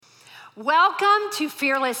Welcome to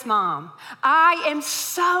Fearless Mom. I am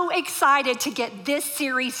so excited to get this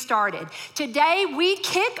series started. Today, we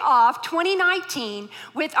kick off 2019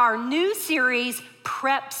 with our new series,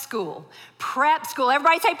 Prep School. Prep School.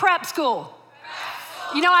 Everybody say Prep School.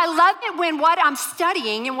 You know, I love it when what I'm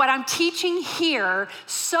studying and what I'm teaching here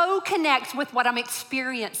so connects with what I'm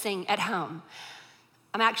experiencing at home.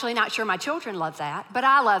 I'm actually not sure my children love that, but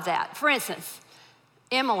I love that. For instance,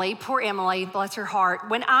 Emily, poor Emily, bless her heart,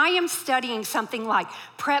 when I am studying something like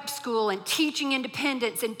prep school and teaching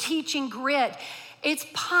independence and teaching grit, it's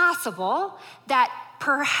possible that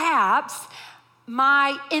perhaps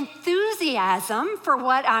my enthusiasm for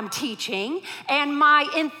what I'm teaching and my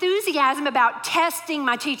enthusiasm about testing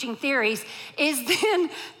my teaching theories is then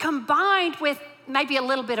combined with maybe a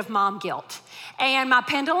little bit of mom guilt. And my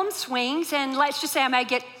pendulum swings, and let's just say I may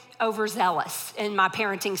get overzealous in my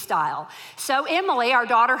parenting style. So Emily, our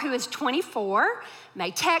daughter who is 24,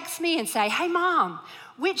 may text me and say, "Hey mom,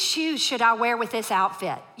 which shoes should I wear with this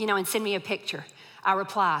outfit?" And send me a picture. I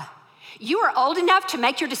reply, "You are old enough to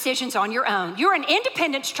make your decisions on your own. You're an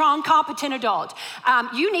independent, strong, competent adult.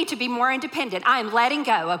 You need to be more independent. I am letting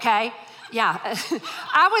go, okay?" Yeah,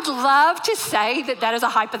 I would love to say that is a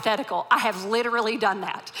hypothetical. I have literally done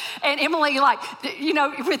that. And Emily,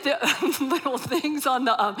 with the little things on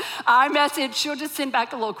the iMessage, she'll just send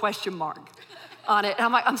back a little question mark on it. And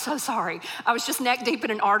I'm like, "I'm so sorry. I was just neck deep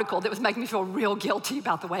in an article that was making me feel real guilty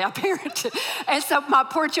about the way I parented." And so my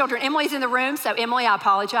poor children, Emily's in the room, so Emily, I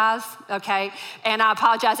apologize, okay? And I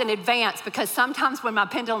apologize in advance because sometimes when my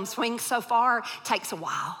pendulum swings so far, it takes a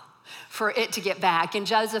while for it to get back. And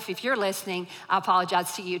Joseph, if you're listening, I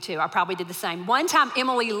apologize to you too. I probably did the same. One time,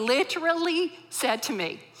 Emily literally said to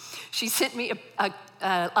me, she sent me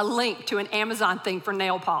a link to an Amazon thing for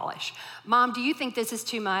nail polish. "Mom, do you think this is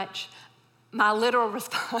too much?" My literal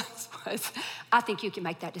response was, "I think you can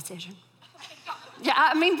make that decision." Yeah,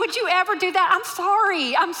 I mean, would you ever do that? I'm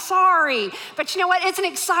sorry. But you know what? It's an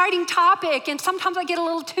exciting topic, and sometimes I get a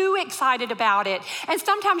little too excited about it. And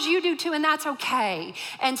sometimes you do too, and that's okay.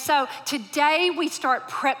 And so today we start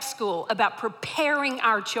prep school about preparing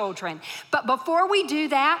our children. But before we do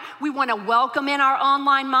that, we want to welcome in our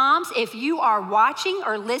online moms. If you are watching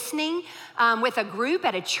or listening with a group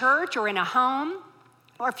at a church or in a home,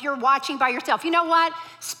 or if you're watching by yourself, you know what?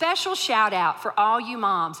 Special shout out for all you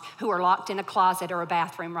moms who are locked in a closet or a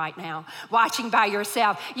bathroom right now, watching by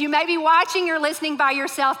yourself. You may be watching or listening by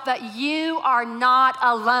yourself, but you are not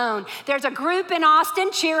alone. There's a group in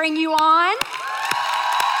Austin cheering you on.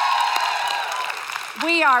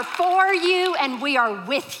 We are for you and we are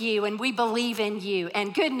with you and we believe in you.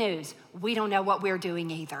 And good news, we don't know what we're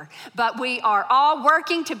doing either, but we are all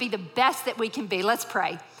working to be the best that we can be. Let's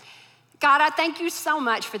pray. God, I thank you so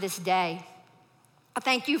much for this day. I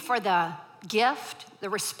thank you for the gift,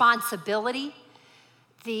 the responsibility,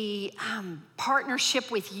 the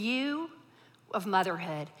partnership with you of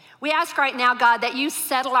motherhood. We ask right now, God, that you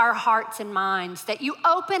settle our hearts and minds, that you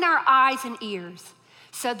open our eyes and ears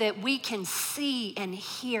so that we can see and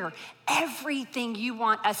hear everything you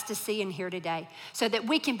want us to see and hear today, so that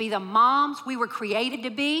we can be the moms we were created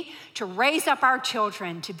to be, to raise up our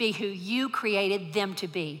children to be who you created them to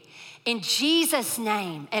be. In Jesus'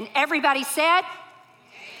 name. And everybody said,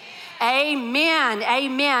 Amen.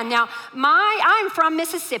 Amen. Now, I'm from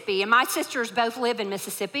Mississippi, and my sisters both live in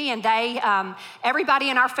Mississippi, and everybody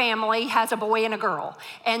in our family has a boy and a girl.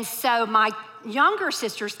 And so my younger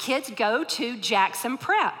sister's kids go to Jackson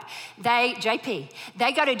Prep. They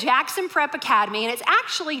go to Jackson Prep Academy, and it's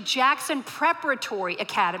actually Jackson Preparatory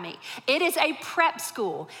Academy. It is a prep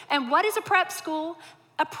school. And what is a prep school?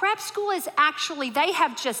 A prep school is actually, they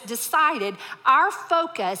have just decided our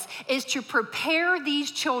focus is to prepare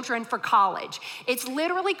these children for college. It's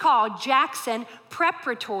literally called Jackson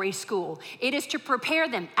Preparatory School. It is to prepare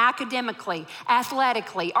them academically,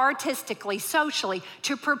 athletically, artistically, socially,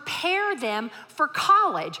 to prepare them for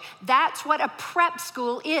college. That's what a prep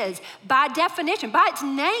school is. By definition, by its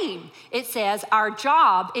name, it says our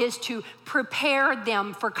job is to prepare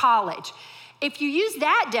them for college. If you use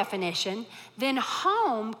that definition, then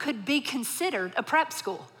home could be considered a prep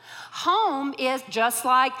school. Home is just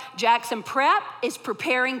like Jackson Prep is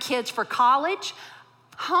preparing kids for college.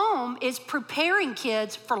 Home is preparing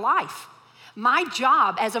kids for life. My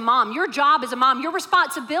job as a mom, your job as a mom, your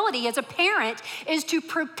responsibility as a parent is to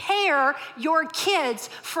prepare your kids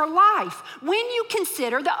for life. When you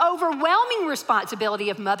consider the overwhelming responsibility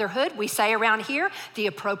of motherhood, we say around here, the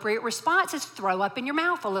appropriate response is throw up in your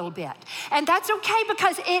mouth a little bit. And that's okay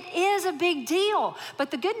because it is a big deal.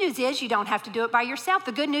 But the good news is you don't have to do it by yourself.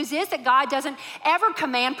 The good news is that God doesn't ever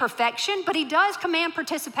command perfection, but he does command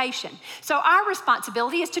participation. So our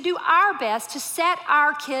responsibility is to do our best to set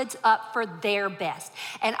our kids up for their best.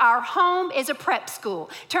 And our home is a prep school.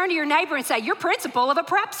 Turn to your neighbor and say, you're principal of a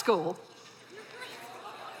prep school.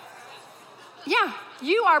 Yeah,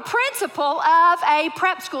 you are principal of a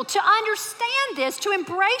prep school. To understand this, to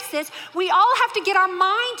embrace this, we all have to get our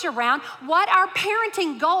minds around what our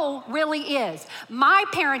parenting goal really is. My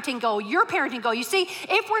parenting goal, your parenting goal. You see,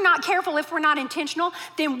 if we're not careful, if we're not intentional,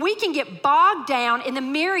 then we can get bogged down in the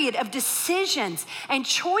myriad of decisions and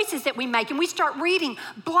choices that we make. And we start reading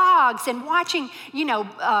blogs and watching,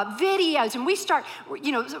 videos, and we start,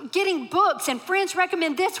 getting books, and friends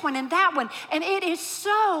recommend this one and that one. And it is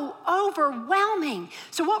so overwhelming.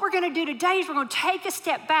 So what we're going to do today is we're going to take a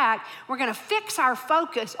step back. We're going to fix our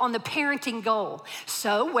focus on the parenting goal.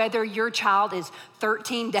 So whether your child is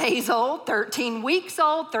 13 days old, 13 weeks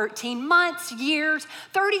old, 13 months, years,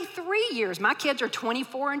 33 years, my kids are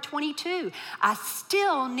 24 and 22, I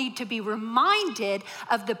still need to be reminded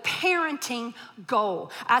of the parenting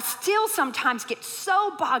goal. I still sometimes get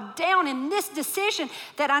so bogged down in this decision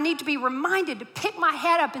that I need to be reminded to pick my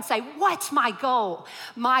head up and say, what's my goal?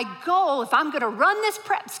 My goal, if I'm going to run this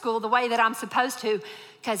prep school the way that I'm supposed to,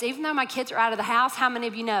 because even though my kids are out of the house, how many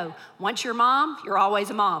of you know, once you're a mom, you're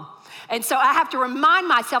always a mom. And so I have to remind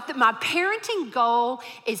myself that my parenting goal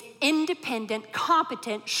is independent,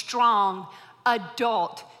 competent, strong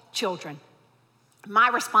adult children. My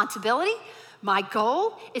responsibility, my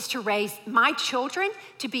goal is to raise my children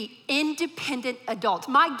to be independent adults.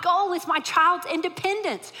 My goal is my child's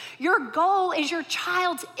independence. Your goal is your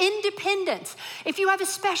child's independence. If you have a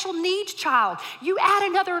special needs child, you add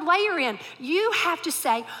another layer in. You have to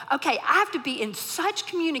say, okay, I have to be in such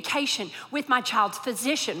communication with my child's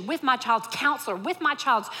physician, with my child's counselor, with my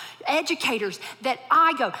child's educators that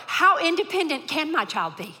I go, how independent can my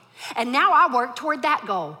child be? And now I work toward that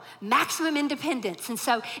goal, maximum independence. And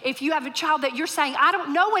so if you have a child that you're saying, I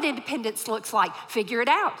don't know what independence looks like, figure it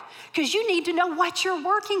out. Because you need to know what you're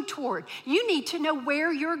working toward. You need to know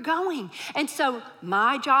where you're going. And so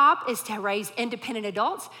my job is to raise independent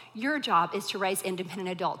adults. Your job is to raise independent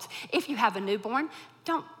adults. If you have a newborn,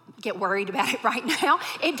 don't get worried about it right now.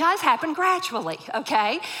 It does happen gradually,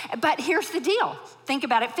 okay? But here's the deal. Think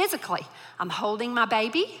about it physically. I'm holding my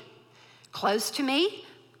baby close to me.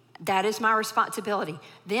 That is my responsibility.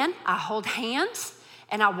 Then I hold hands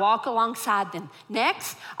and I walk alongside them.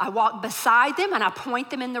 Next, I walk beside them and I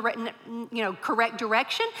point them in the correct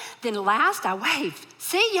direction. Then last, I wave.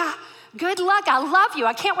 See ya. Good luck. I love you.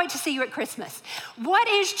 I can't wait to see you at Christmas. What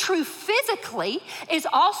is true physically is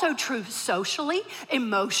also true socially,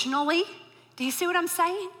 emotionally. Do you see what I'm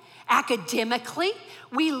saying? Academically,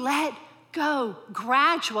 we let go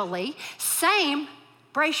gradually. Same,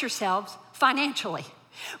 brace yourselves, financially.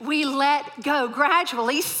 We let go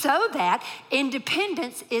gradually so that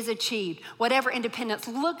independence is achieved, whatever independence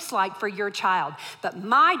looks like for your child. But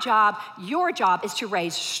my job, your job, is to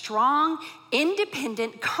raise strong,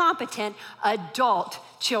 independent, competent adult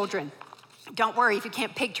children. Don't worry if you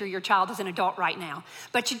can't picture your child as an adult right now.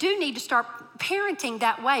 But you do need to start parenting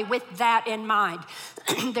that way with that in mind.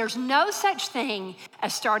 There's no such thing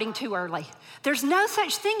as starting too early. There's no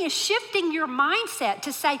such thing as shifting your mindset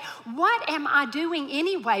to say, what am I doing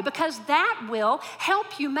anyway? Because that will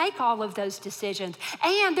help you make all of those decisions.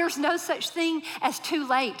 And there's no such thing as too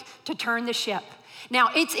late to turn the ship. Now,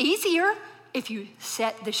 it's easier if you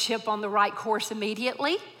set the ship on the right course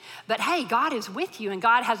immediately. But hey, God is with you and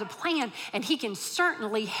God has a plan and he can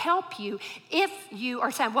certainly help you if you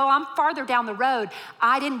are saying, well, I'm farther down the road.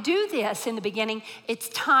 I didn't do this in the beginning. It's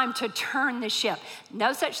time to turn the ship.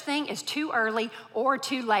 No such thing as too early or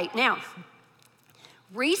too late. Now,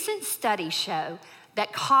 recent studies show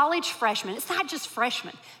that college freshmen, it's not just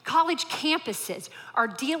freshmen, college campuses are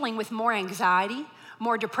dealing with more anxiety,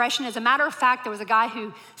 more depression. As a matter of fact, there was a guy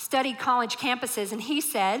who studied college campuses and he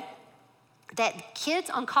said that kids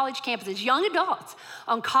on college campuses, young adults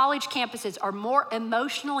on college campuses, are more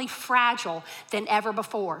emotionally fragile than ever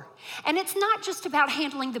before. And it's not just about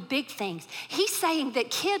handling the big things. He's saying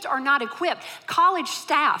that kids are not equipped. College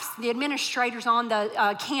staffs, the administrators on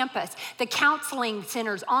the campus, the counseling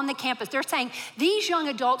centers on the campus, they're saying these young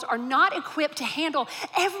adults are not equipped to handle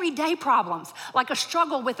everyday problems, like a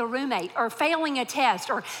struggle with a roommate or failing a test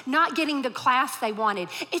or not getting the class they wanted.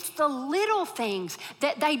 It's the little things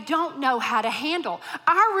that they don't know how to handle.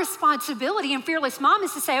 Our responsibility in Fearless Mom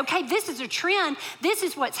is to say, okay, this is a trend. This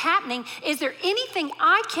is what's happening. Is there anything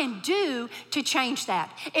I can do to change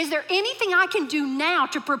that? Is there anything I can do now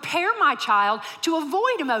to prepare my child to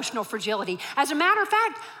avoid emotional fragility? As a matter of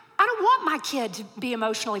fact, I don't want my kid to be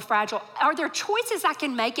emotionally fragile. Are there choices I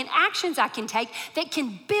can make and actions I can take that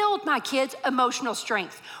can build my kids' emotional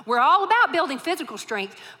strength? We're all about building physical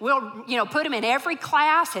strength. We'll, put them in every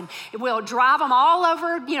class and we'll drive them all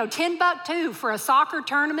over, Timbuktu for a soccer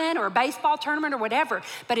tournament or a baseball tournament or whatever.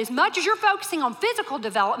 But as much as you're focusing on physical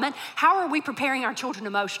development, how are we preparing our children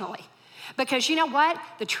emotionally? Because you know what?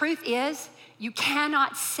 The truth is, you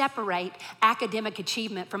cannot separate academic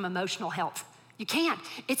achievement from emotional health. You can't.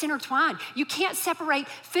 It's intertwined. You can't separate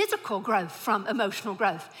physical growth from emotional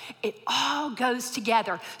growth. It all goes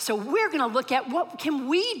together. So we're going to look at what can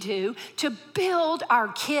we do to build our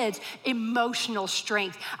kids' emotional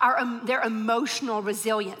strength, their emotional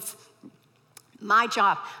resilience. My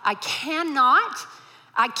job, I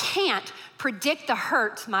can't predict the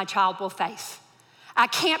hurt my child will face. I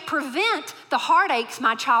can't prevent the heartaches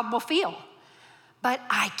my child will feel. But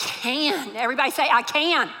I can. Everybody say, I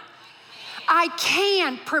can. I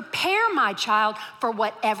can prepare my child for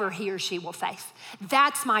whatever he or she will face.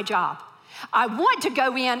 That's my job. I want to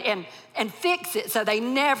go in and fix it so they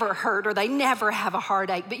never hurt or they never have a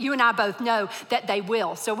heartache, but you and I both know that they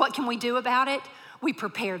will. So what can we do about it? We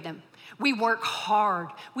prepare them. We work hard.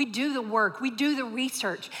 We do the work. We do the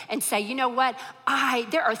research and say, you know what?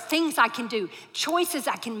 There are things I can do, choices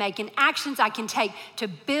I can make, and actions I can take to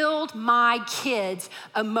build my kids'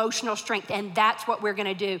 emotional strength. And that's what we're going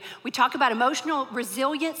to do. We talk about emotional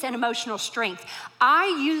resilience and emotional strength.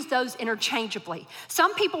 I use those interchangeably.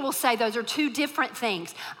 Some people will say those are two different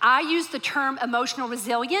things. I use the term emotional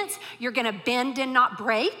resilience. You're going to bend and not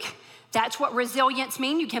break. That's what resilience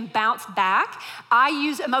means. You can bounce back. I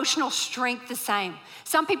use emotional strength the same.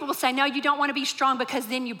 Some people will say, no, you don't want to be strong because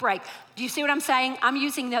then you break. Do you see what I'm saying? I'm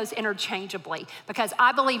using those interchangeably because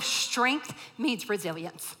I believe strength means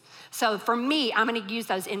resilience. So for me, I'm going to use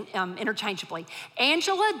those interchangeably.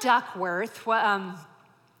 Angela Duckworth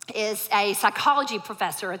is a psychology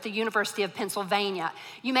professor at the University of Pennsylvania.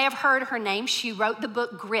 You may have heard her name. She wrote the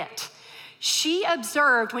book Grit. She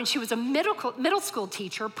observed when she was a middle school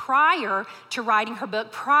teacher prior to writing her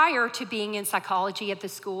book, prior to being in psychology at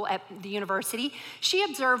the university, she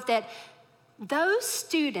observed that those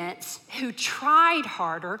students who tried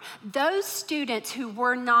harder, those students who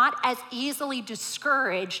were not as easily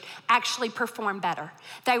discouraged actually performed better.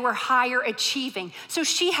 They were higher achieving. So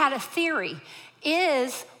she had a theory.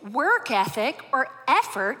 Is work ethic or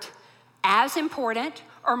effort as important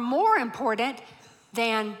or more important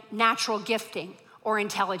than natural gifting or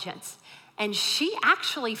intelligence? And she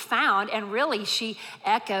actually found, and really she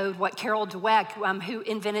echoed what Carol Dweck,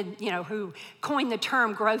 who coined the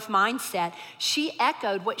term growth mindset, she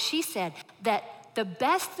echoed what she said, that the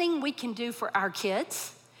best thing we can do for our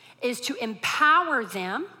kids is to empower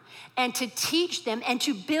them and to teach them and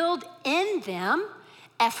to build in them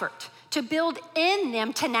effort, to build in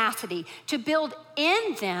them tenacity, to build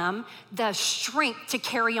in them the strength to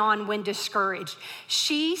carry on when discouraged.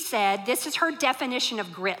 She said, this is her definition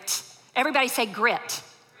of grit. Everybody say grit.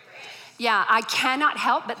 Yeah, I cannot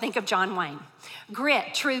help but think of John Wayne.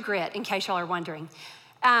 Grit, true grit, in case y'all are wondering.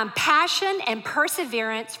 Passion and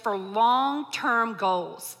perseverance for long-term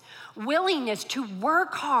goals. Willingness to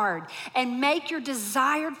work hard and make your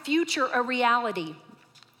desired future a reality.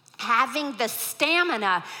 Having the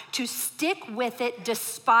stamina to stick with it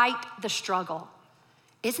despite the struggle.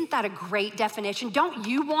 Isn't that a great definition? Don't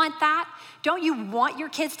you want that? Don't you want your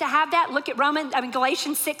kids to have that? Look at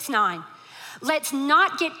Galatians 6:9. Let's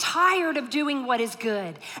not get tired of doing what is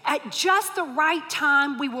good. At just the right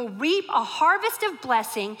time, we will reap a harvest of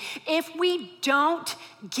blessing if we don't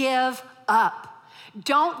give up.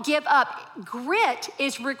 Don't give up. Grit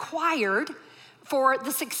is required for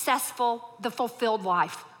the fulfilled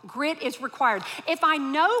life. Grit is required. If I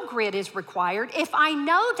know grit is required, if I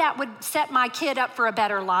know that would set my kid up for a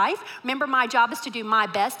better life, remember my job is to do my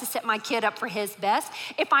best to set my kid up for his best.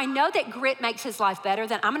 If I know that grit makes his life better,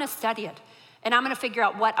 then I'm going to study it. And I'm gonna figure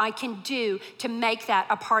out what I can do to make that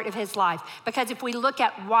a part of his life. Because if we look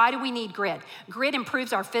at why do we need grit? Grit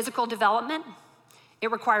improves our physical development.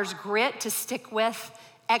 It requires grit to stick with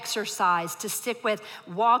exercise, to stick with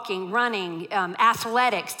walking, running,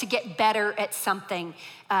 athletics, to get better at something.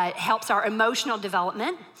 It helps our emotional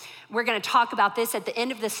development. We're gonna talk about this at the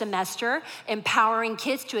end of the semester, empowering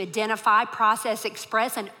kids to identify, process,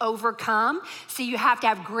 express, and overcome. So you have to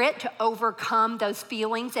have grit to overcome those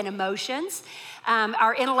feelings and emotions.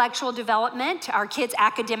 Our intellectual development, our kids'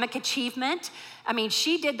 academic achievement. I mean,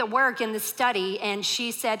 she did the work in the study and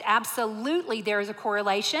she said absolutely there is a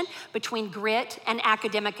correlation between grit and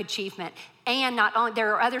academic achievement. And not only,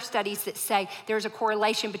 there are other studies that say there's a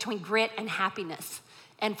correlation between grit and happiness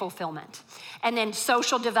and fulfillment. And then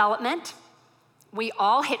social development. We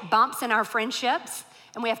all hit bumps in our friendships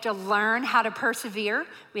and we have to learn how to persevere.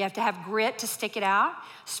 We have to have grit to stick it out.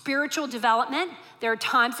 Spiritual development. There are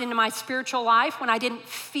times in my spiritual life when I didn't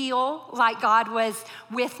feel like God was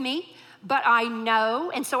with me, but I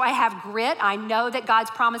know, and so I have grit. I know that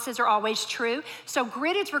God's promises are always true. So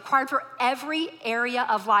grit is required for every area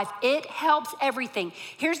of life. It helps everything.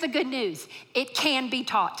 Here's the good news. It can be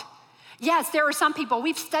taught. Yes, there are some people,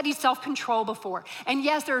 we've studied self-control before. And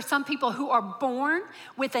yes, there are some people who are born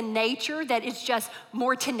with a nature that is just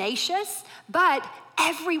more tenacious, but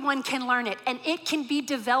everyone can learn it and it can be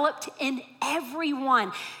developed in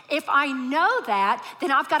everyone. If I know that,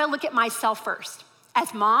 then I've got to look at myself first.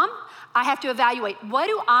 As mom, I have to evaluate, what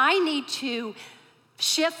do I need to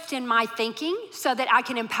shift in my thinking so that I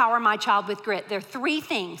can empower my child with grit? There are 3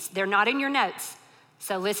 things. They're not in your notes,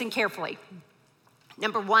 so listen carefully.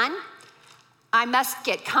 Number 1, I must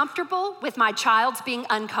get comfortable with my child's being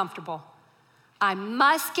uncomfortable. I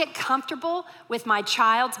must get comfortable with my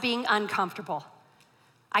child's being uncomfortable.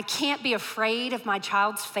 I can't be afraid of my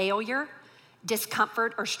child's failure,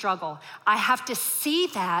 discomfort, or struggle. I have to see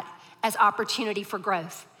that as opportunity for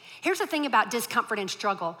growth. Here's the thing about discomfort and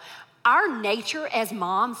struggle. Our nature as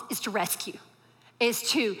moms is to rescue, is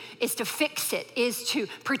to fix it, is to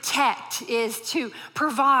protect, is to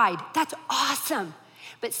provide. That's awesome.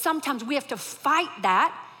 But sometimes we have to fight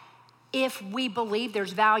that if we believe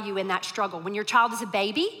there's value in that struggle. When your child is a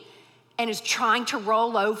baby and is trying to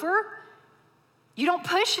roll over, you don't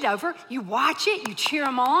push it over. You watch it, you cheer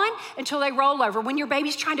them on until they roll over. When your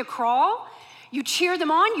baby's trying to crawl, you cheer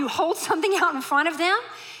them on, you hold something out in front of them.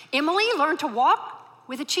 Emily learned to walk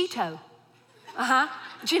with a Cheeto.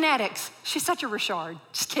 Genetics. She's such a Richard.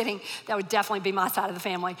 Just kidding. That would definitely be my side of the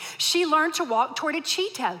family. She learned to walk toward a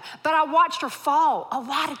Cheeto, but I watched her fall a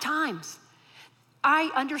lot of times.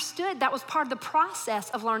 I understood that was part of the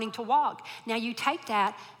process of learning to walk. Now you take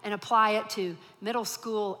that and apply it to middle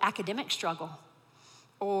school academic struggle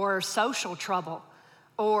or social trouble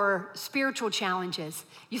or spiritual challenges.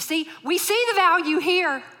 You see, we see the value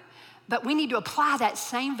here, but we need to apply that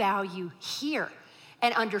same value here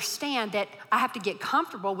and understand that I have to get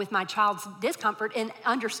comfortable with my child's discomfort and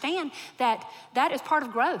understand that that is part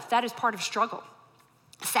of growth, that is part of struggle.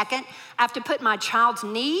 Second, I have to put my child's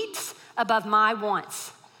needs above my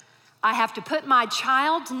wants. I have to put my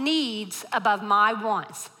child's needs above my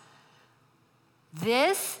wants.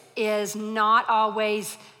 This is not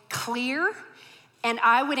always clear, and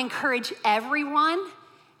I would encourage everyone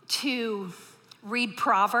to read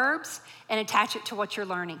Proverbs and attach it to what you're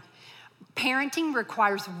learning. Parenting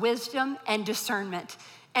requires wisdom and discernment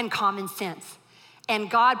and common sense. And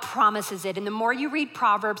God promises it. And the more you read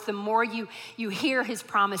Proverbs, the more you hear his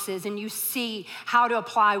promises and you see how to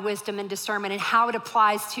apply wisdom and discernment and how it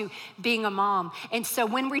applies to being a mom. And so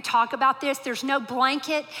when we talk about this, there's no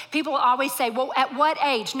blanket. People always say, well, at what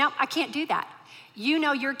age? No, I can't do that. You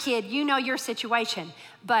know your kid, you know your situation,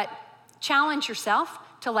 but challenge yourself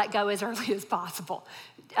to let go as early as possible.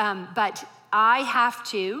 But I have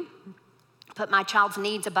to put my child's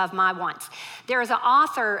needs above my wants. There is an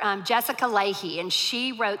author, Jessica Lahey, and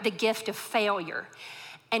she wrote The Gift of Failure.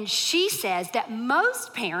 And she says that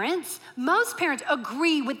most parents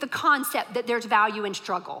agree with the concept that there's value in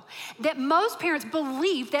struggle. That most parents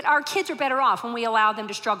believe that our kids are better off when we allow them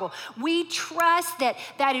to struggle. We trust that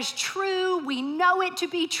that is true. We know it to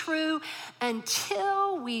be true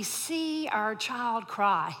until we see our child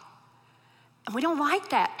cry. And we don't like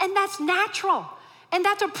that. And that's natural. And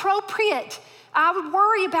that's appropriate. I would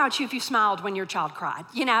worry about you if you smiled when your child cried.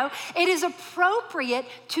 You know, it is appropriate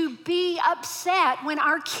to be upset when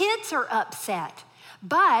our kids are upset.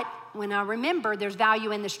 But when I remember there's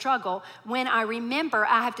value in the struggle, when I remember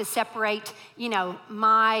I have to separate,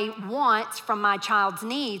 my wants from my child's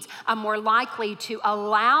needs, I'm more likely to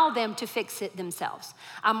allow them to fix it themselves.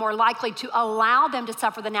 I'm more likely to allow them to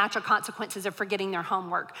suffer the natural consequences of forgetting their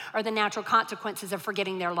homework or the natural consequences of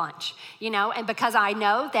forgetting their lunch, and because I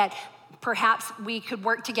know that perhaps we could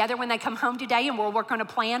work together when they come home today and we'll work on a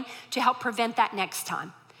plan to help prevent that next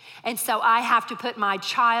time. And so I have to put my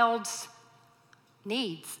child's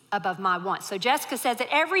needs above my wants. So Jessica says that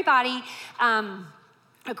everybody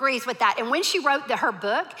agrees with that. And when she wrote her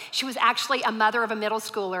book, she was actually a mother of a middle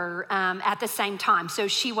schooler at the same time. So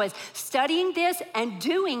she was studying this and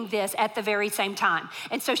doing this at the very same time.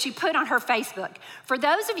 And so she put on her Facebook, for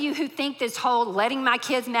those of you who think this whole letting my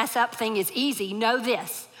kids mess up thing is easy, know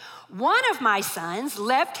this. One of my sons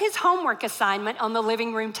left his homework assignment on the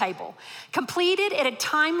living room table, completed in a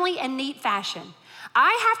timely and neat fashion.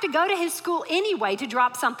 I have to go to his school anyway to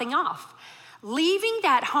drop something off. Leaving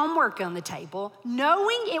that homework on the table,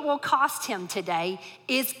 knowing it will cost him today,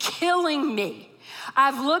 is killing me.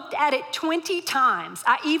 I've looked at it 20 times.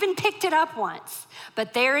 I even picked it up once,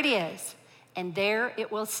 but there it is, and there it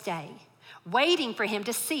will stay, waiting for him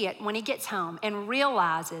to see it when he gets home and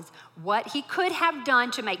realizes what he could have done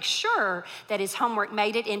to make sure that his homework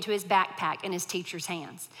made it into his backpack in his teacher's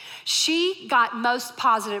hands. She got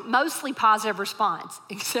mostly positive response,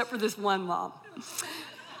 except for this one mom.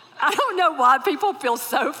 I don't know why people feel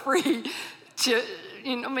so free to,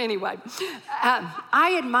 anyway.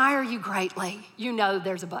 I admire you greatly. You know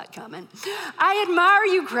there's a but coming. I admire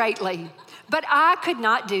you greatly, but I could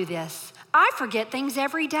not do this. I forget things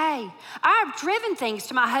every day. I've driven things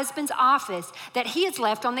to my husband's office that he has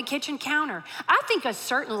left on the kitchen counter. I think a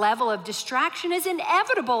certain level of distraction is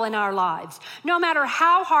inevitable in our lives, no matter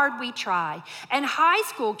how hard we try. And high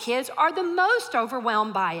school kids are the most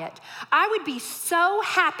overwhelmed by it. I would be so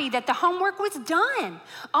happy that the homework was done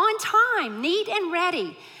on time, neat and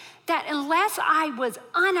ready, that unless I was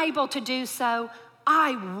unable to do so,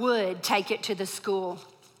 I would take it to the school.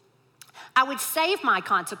 I would save my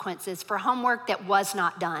consequences for homework that was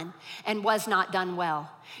not done and was not done well.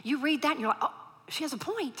 You read that and you're like, oh, she has a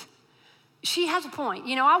point. She has a point.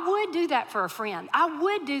 I would do that for a friend. I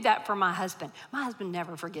would do that for my husband. My husband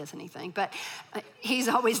never forgets anything, but he's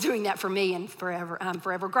always doing that for me, and I'm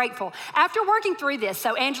forever grateful. After working through this,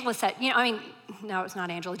 so Angela said, no, it's not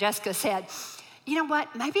Angela. Jessica said, you know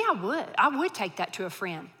what? Maybe I would take that to a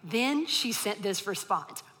friend. Then she sent this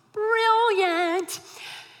response. Brilliant.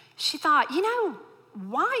 She thought,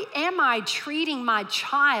 why am I treating my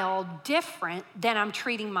child different than I'm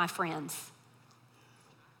treating my friends?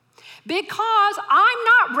 Because I'm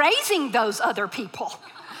not raising those other people.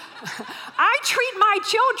 I treat my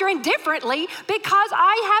children differently because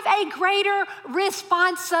I have a greater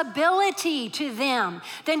responsibility to them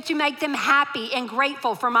than to make them happy and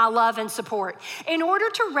grateful for my love and support. In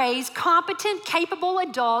order to raise competent, capable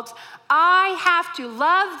adults, I have to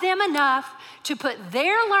love them enough to put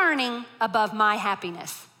their learning above my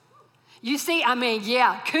happiness. You see,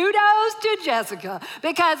 kudos to Jessica,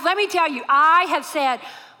 because let me tell you, I have said,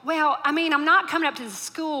 I'm not coming up to the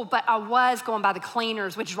school, but I was going by the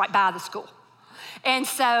cleaners, which is right by the school. And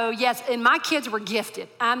so, yes, and my kids were gifted.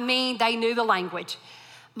 They knew the language.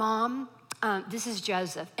 Mom, this is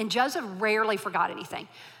Joseph. And Joseph rarely forgot anything.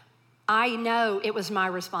 I know it was my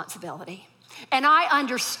responsibility. And I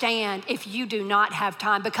understand if you do not have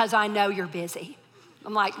time because I know you're busy.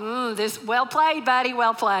 I'm like, well played, buddy,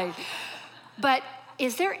 well played. But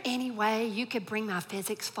is there any way you could bring my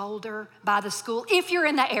physics folder by the school if you're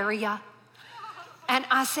in the area? And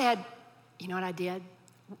I said, you know what I did?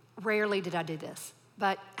 Rarely did I do this.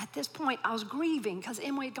 But at this point, I was grieving because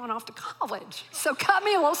Emily had gone off to college. So cut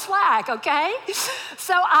me a little slack, okay?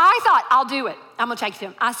 So I thought, I'll do it. I'm going to take it to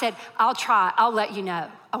him. I said, I'll try. I'll let you know.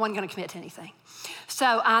 I wasn't going to commit to anything.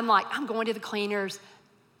 So I'm like, I'm going to the cleaners.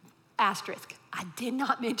 Asterisk. I did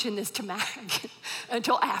not mention this to Mac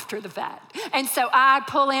until after the fact. And so I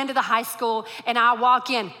pull into the high school and I walk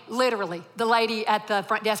in, literally, the lady at the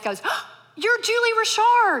front desk goes, oh, you're Julie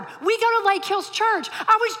Richard. We go to Lake Hills Church.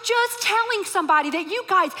 I was just telling somebody that you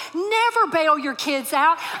guys never bail your kids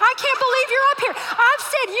out. I can't believe you're up here. I've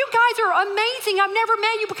said you guys are amazing. I've never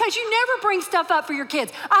met you because you never bring stuff up for your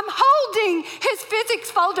kids. I'm holding his physics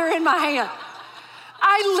folder in my hand.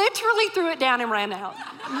 I literally threw it down and ran out.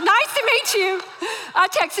 Nice to meet you. I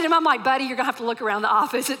texted him. I'm like, buddy, you're going to have to look around the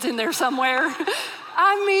office. It's in there somewhere.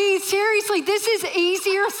 Seriously, this is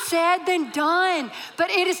easier said than done, but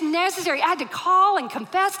it is necessary. I had to call and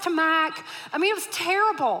confess to Mac. It was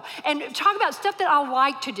terrible. And talk about stuff that I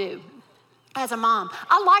like to do. as a mom.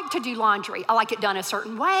 I like to do laundry. I like it done a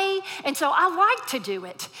certain way, and so I like to do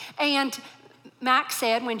it. And Max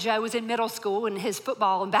said when Joe was in middle school and his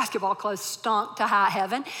football and basketball clothes stunk to high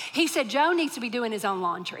heaven, he said, Joe needs to be doing his own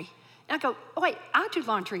laundry. And I go, oh, wait, I do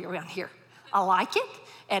laundry around here. I like it,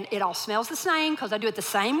 and it all smells the same because I do it the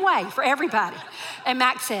same way for everybody. And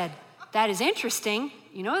Max said, that is interesting,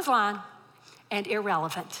 you know his line, and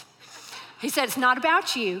irrelevant. He said, it's not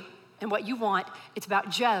about you and what you want, it's about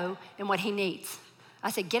Joe and what he needs. I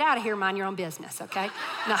said, get out of here, mind your own business, okay?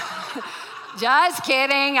 No. Just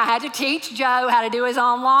kidding. I had to teach Joe how to do his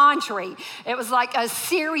own laundry. It was like a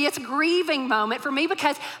serious grieving moment for me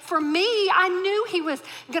because for me, I knew he was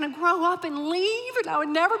going to grow up and leave and I would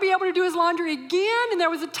never be able to do his laundry again. And there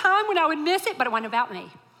was a time when I would miss it, but it wasn't about me.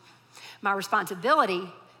 My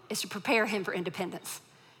responsibility is to prepare him for independence.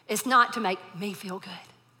 It's not to make me feel good.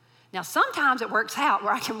 Now, sometimes it works out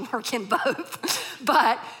where I can work in both,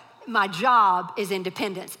 but my job is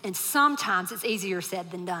independence, and sometimes it's easier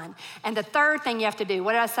said than done. And the third thing you have to do,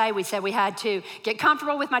 what did I say? We said we had to get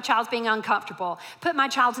comfortable with my child's being uncomfortable, put my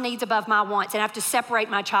child's needs above my wants, and I have to separate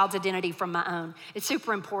my child's identity from my own. It's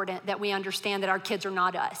super important that we understand that our kids are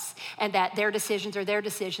not us, and that their decisions are their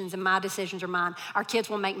decisions, and my decisions are mine. Our kids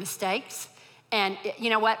will make mistakes, and you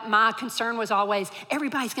know what? My concern was always,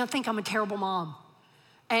 everybody's gonna think I'm a terrible mom.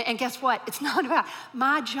 And guess what? It's not about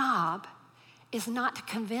my job is not to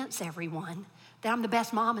convince everyone that I'm the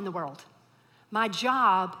best mom in the world. My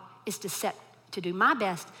job is to do my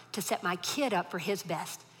best to set my kid up for his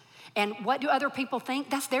best. And what do other people think?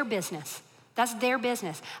 That's their business. That's their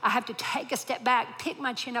business. I have to take a step back, pick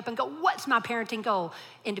my chin up and go, what's my parenting goal?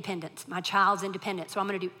 Independence, my child's independence. So I'm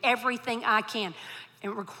gonna do everything I can.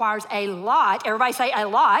 It requires a lot, everybody say a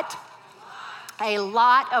lot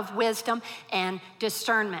of wisdom and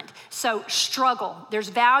discernment. So struggle, there's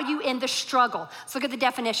value in the struggle. Let's look at the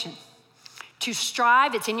definition. To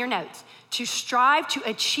strive, it's in your notes. To strive to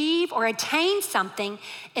achieve or attain something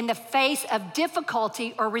in the face of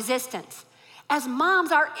difficulty or resistance. As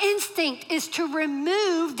moms, our instinct is to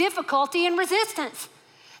remove difficulty and resistance.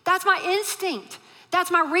 That's my instinct. That's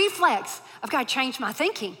my reflex. I've got to change my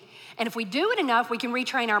thinking. And if we do it enough, we can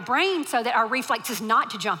retrain our brain so that our reflex is not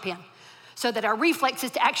to jump in. So that our reflex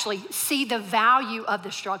is to actually see the value of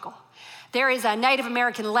the struggle. There is a Native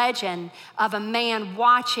American legend of a man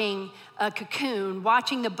watching a cocoon,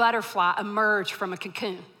 watching the butterfly emerge from a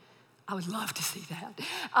cocoon. I would love to see that.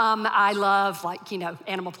 I love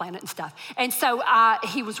Animal Planet and stuff. And so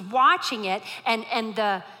he was watching it and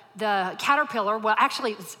the caterpillar, well,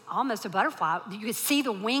 actually, it was almost a butterfly. You could see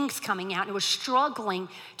the wings coming out, and it was struggling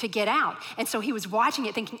to get out. And so he was watching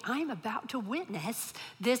it thinking, I'm about to witness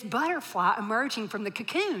this butterfly emerging from the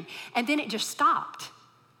cocoon. And then it just stopped.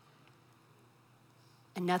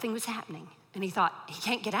 And nothing was happening. And he thought, he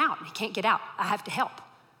can't get out. He can't get out. I have to help.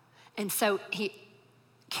 And so he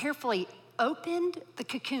carefully opened the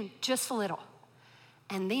cocoon just a little.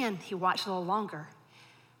 And then he watched a little longer.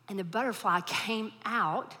 And the butterfly came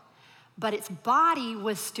out, but its body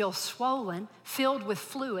was still swollen, filled with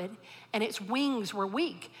fluid, and its wings were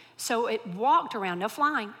weak. So it walked around, no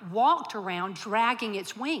flying, walked around dragging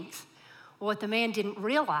its wings. Well, what the man didn't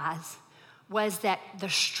realize was that the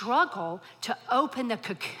struggle to open the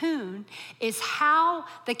cocoon is how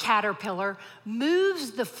the caterpillar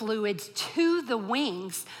moves the fluids to the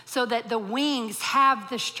wings so that the wings have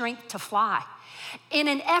the strength to fly. In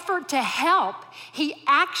an effort to help, he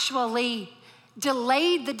actually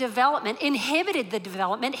delayed the development, inhibited the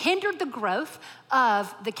development, hindered the growth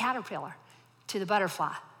of the caterpillar to the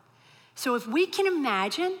butterfly. So if we can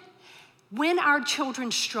imagine when our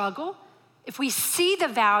children struggle, if we see the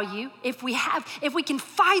value, if we can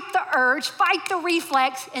fight the urge, fight the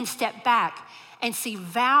reflex, and step back and see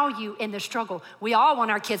value in the struggle. We all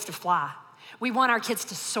want our kids to fly. We want our kids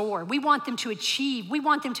to soar. We want them to achieve. We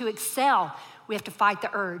want them to excel. We have to fight the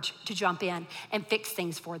urge to jump in and fix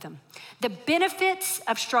things for them. The benefits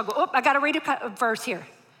of struggle. Oh, I got to read a verse here.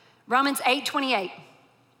 Romans 8:28.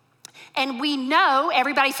 And we know,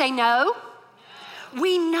 everybody say no.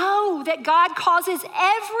 We know that God causes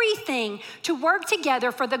everything to work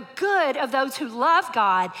together for the good of those who love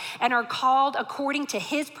God and are called according to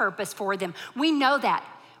his purpose for them. We know that.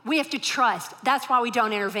 We have to trust. That's why we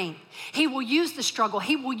don't intervene. He will use the struggle.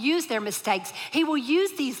 He will use their mistakes. He will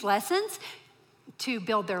use these lessons to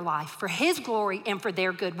build their life for his glory and for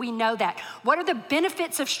their good. We know that. What are the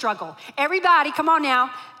benefits of struggle? Everybody, come on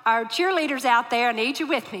now. Our cheerleaders out there, I need you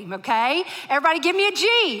with me, okay? Everybody give me a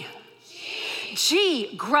G.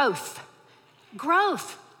 G, growth.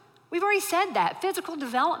 Growth. We've already said that. Physical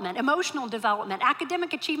development, emotional development,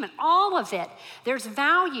 academic achievement, all of it. There's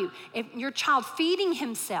value. If your child feeding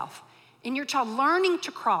himself in your child learning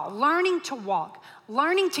to crawl, learning to walk,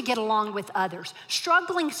 learning to get along with others,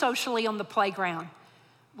 struggling socially on the playground,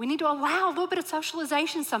 we need to allow a little bit of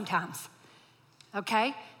socialization sometimes,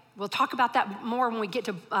 okay? We'll talk about that more when we get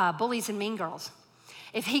to bullies and mean girls.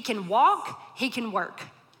 If he can walk, he can work.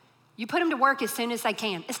 You put him to work as soon as they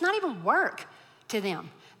can. It's not even work to them.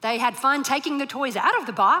 They had fun taking the toys out of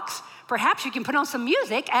the box. Perhaps you can put on some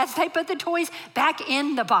music as they put the toys back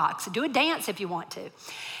in the box. Do a dance if you want to.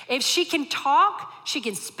 If she can talk, she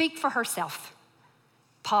can speak for herself.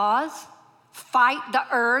 Pause, fight the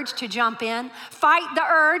urge to jump in, fight the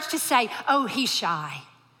urge to say, oh, he's shy.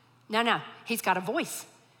 No, he's got a voice.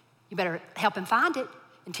 You better help him find it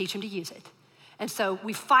and teach him to use it. And so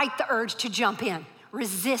we fight the urge to jump in,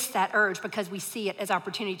 resist that urge because we see it as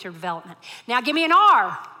opportunity to development. Now give me an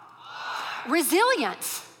R.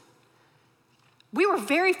 Resilience. We were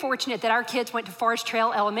very fortunate that our kids went to Forest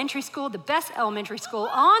Trail Elementary School, the best elementary school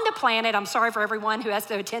on the planet. I'm sorry for everyone who has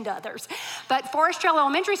to attend others. But Forest Trail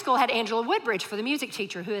Elementary School had Angela Woodbridge for the music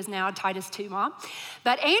teacher, who is now a Titus II mom.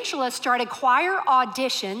 But Angela started choir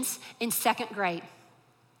auditions in 2nd grade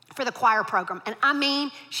for the choir program. And I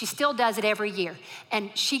mean, she still does it every year. And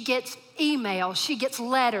she gets emails, she gets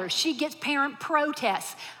letters, she gets parent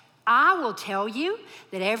protests. I will tell you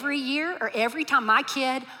that every year or every time my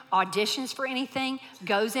kid auditions for anything,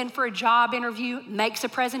 goes in for a job interview, makes a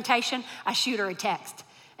presentation, I shoot her a text.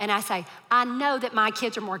 And I say, I know that my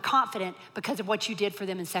kids are more confident because of what you did for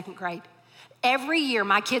them in 2nd grade. Every year,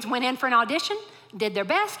 my kids went in for an audition, did their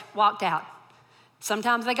best, walked out.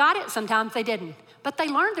 Sometimes they got it, sometimes they didn't. But they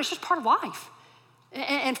learned that's just part of life.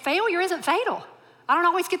 And failure isn't fatal. I don't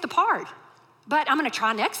always get the part, but I'm gonna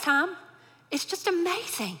try next time. It's just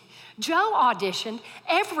amazing. Joe auditioned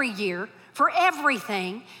every year for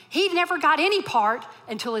everything. He never got any part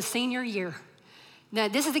until his senior year. Now,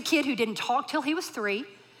 this is a kid who didn't talk till he was 3,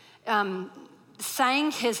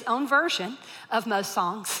 sang his own version of most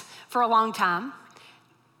songs for a long time.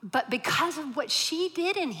 But because of what she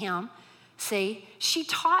did in him, see, she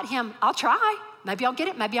taught him, I'll try. Maybe I'll get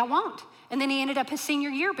it, maybe I won't. And then he ended up his senior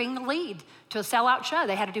year being the lead to a sellout show.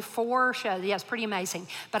 They had to do 4 shows. Yeah, it's pretty amazing.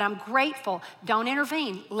 But I'm grateful. Don't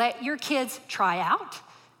intervene. Let your kids try out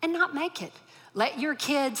and not make it. Let your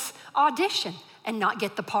kids audition and not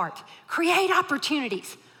get the part. Create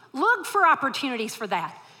opportunities. Look for opportunities for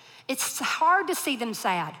that. It's hard to see them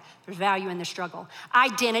sad. There's value in the struggle.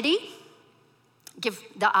 Identity. Give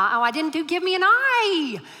the I. Oh, I didn't do give me an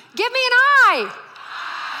I. Give me an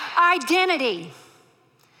I. Identity.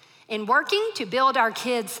 In working to build our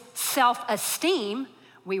kids' self-esteem,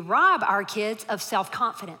 we rob our kids of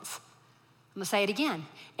self-confidence. I'm gonna say it again.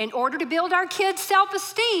 In order to build our kids'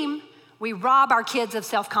 self-esteem, we rob our kids of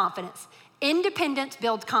self-confidence. Independence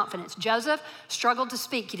builds confidence. Joseph struggled to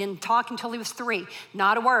speak. He didn't talk until he was 3.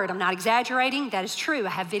 Not a word. I'm not exaggerating. That is true. I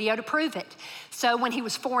have video to prove it. So when he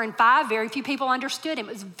was 4 and 5, very few people understood him.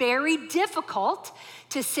 It was very difficult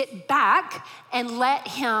to sit back and let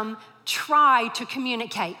him try to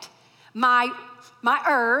communicate. My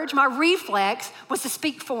urge, my reflex was to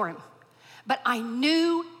speak for him. But I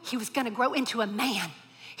knew he was gonna grow into a man.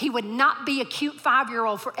 He would not be a cute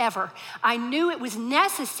 5-year-old forever. I knew it was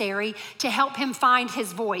necessary to help him find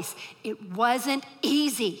his voice. It wasn't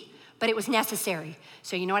easy, but it was necessary.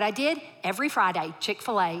 So you know what I did? Every Friday,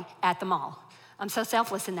 Chick-fil-A at the mall. I'm so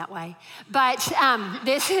selfless in that way. But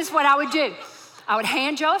this is what I would do. I would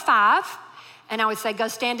hand Joe a 5, and I would say, go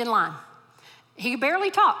stand in line. He could barely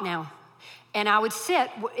talk now. And I would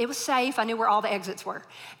sit, it was safe, I knew where all the exits were.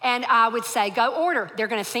 And I would say, go order. They're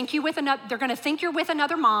gonna think you're with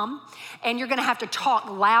another mom, and you're gonna have to talk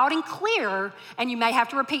loud and clear, and you may have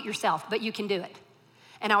to repeat yourself, but you can do it.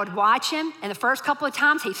 And I would watch him, and the first couple of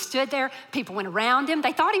times he stood there, people went around him,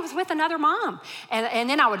 they thought he was with another mom. And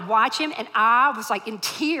then I would watch him, and I was like in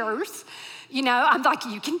tears. You know, I'm like,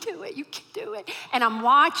 you can do it, you can do it. And I'm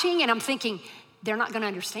watching, and I'm thinking, they're not gonna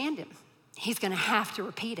understand him. He's gonna have to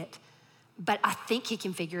repeat it. But I think he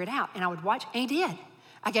can figure it out. And I would watch, and he did.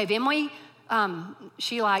 I gave Emily,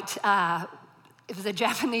 she liked, it was a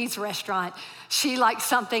Japanese restaurant. She liked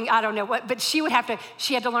something, I don't know what, but she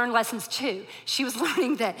had to learn lessons too. She was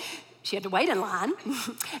learning that she had to wait in line,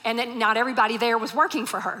 and that not everybody there was working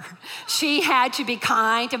for her. She had to be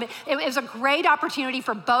kind. It was a great opportunity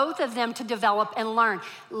for both of them to develop and learn.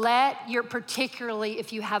 Particularly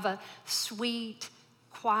if you have a sweet,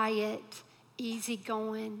 quiet,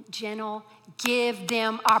 easygoing, gentle, give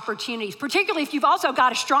them opportunities, particularly if you've also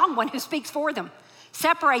got a strong one who speaks for them.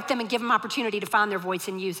 Separate them and give them opportunity to find their voice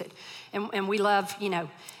and use it. And we love,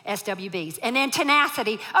 SWBs. And then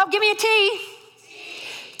tenacity. Oh, give me a T.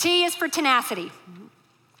 T is for tenacity.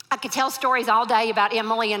 I could tell stories all day about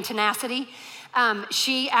Emily and tenacity.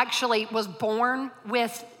 She actually was born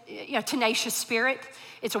with a tenacious spirit.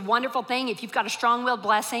 It's a wonderful thing if you've got a strong-willed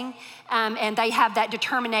blessing, and they have that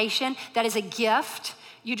determination. That is a gift.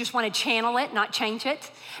 You just want to channel it, not change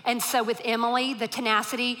it. And so with Emily, the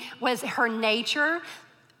tenacity was her nature,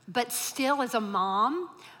 but still as a mom,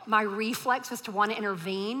 my reflex was to want to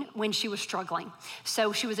intervene when she was struggling.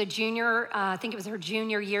 So she was a junior, I think it was her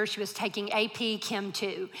junior year, she was taking AP Chem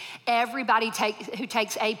 2. Everybody who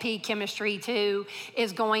takes AP Chemistry 2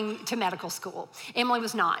 is going to medical school. Emily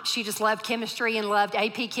was not. She just loved chemistry and loved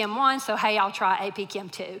AP Chem 1, so hey, I'll try AP Chem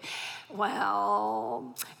 2.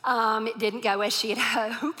 Well, it didn't go as she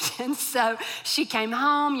had hoped, and so she came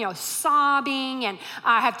home, sobbing, and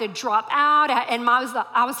I have to drop out, and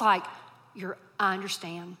I was like, I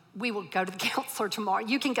understand. We will go to the counselor tomorrow.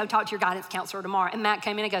 You can go talk to your guidance counselor tomorrow. And Matt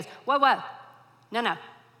came in and goes, whoa. No.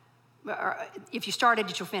 If you started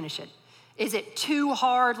it, you'll finish it. Is it too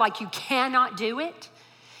hard, like you cannot do it?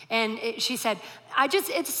 And she said,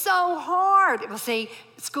 it's so hard. Well, see,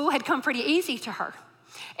 school had come pretty easy to her.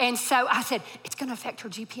 And so I said, it's going to affect her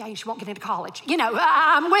GPA and she won't get into college.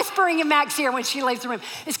 I'm whispering in Mac's ear when she leaves the room.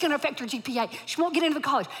 It's going to affect her GPA. She won't get into the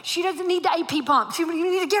college. She doesn't need the AP bump. You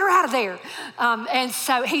need to get her out of there. And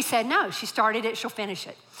so he said, no, she started it, she'll finish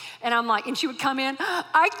it. And I'm like, and she would come in,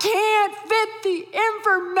 I can't fit the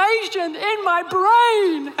information in my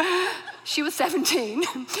brain. She was 17.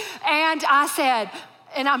 And I said,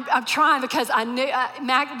 and I'm trying because I knew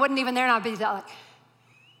Mac wasn't even there, and I'd be like,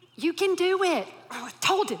 you can do it. I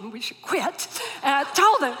told him we should quit. And I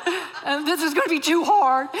told him this is going to be too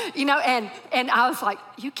hard, and I was like,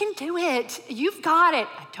 you can do it. You've got it.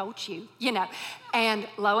 I told you, And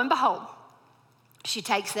lo and behold, she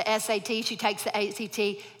takes the SAT, she takes the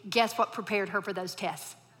ACT. Guess what prepared her for those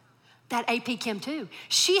tests? That AP Chem 2.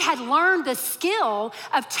 She had learned the skill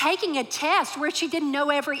of taking a test where she didn't know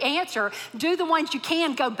every answer. Do the ones you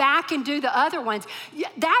can, go back and do the other ones.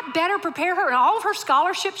 That better prepare her. And all of her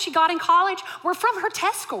scholarships she got in college were from her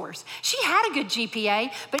test scores. She had a good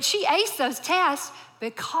GPA, but she aced those tests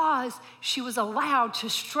because she was allowed to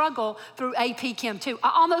struggle through AP Chem 2.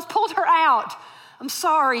 I almost pulled her out. I'm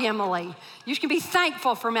sorry, Emily. You can be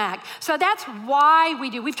thankful for Mac. So that's why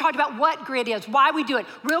we do. We've talked about what grit is, why we do it.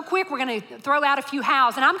 Real quick, we're going to throw out a few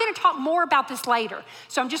hows, and I'm going to talk more about this later.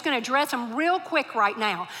 So I'm just going to address them real quick right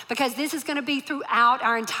now because this is going to be throughout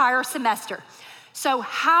our entire semester. So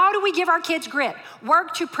how do we give our kids grit?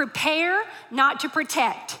 Work to prepare, not to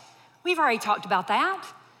protect. We've already talked about that.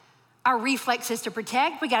 Our reflex is to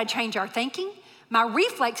protect. We got to change our thinking. My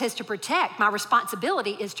reflex is to protect. My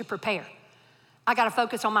responsibility is to prepare. I got to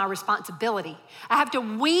focus on my responsibility. I have to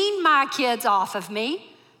wean my kids off of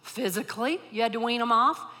me physically. You had to wean them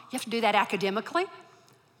off. You have to do that academically.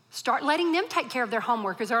 Start letting them take care of their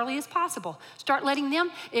homework as early as possible. Start letting them,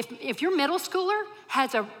 if your middle schooler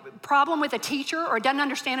has a problem with a teacher or doesn't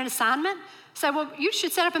understand an assignment, say, well, you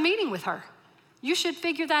should set up a meeting with her. You should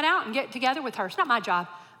figure that out and get together with her. It's not my job.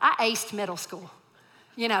 I aced middle school.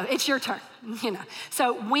 It's your turn,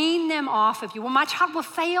 So wean them off of you. Well, my child will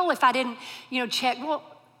fail if I didn't, check. Well,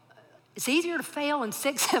 it's easier to fail in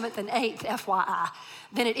 6th, 7th, and 8th, FYI,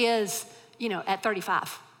 than it is, at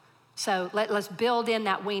 35. So let's build in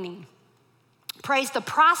that weaning. Praise the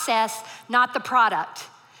process, not the product.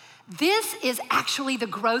 This is actually the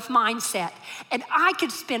growth mindset. And I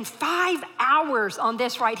could spend 5 hours on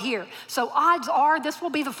this right here. So odds are this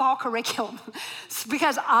will be the fall curriculum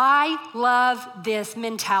because I love this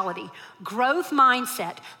mentality. Growth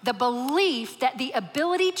mindset, the belief that the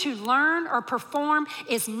ability to learn or perform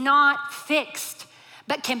is not fixed,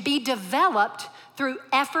 but can be developed through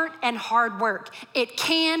effort and hard work. It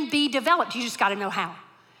can be developed. You just got to know how.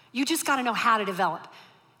 You just got to know how to develop.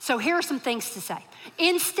 So here are some things to say.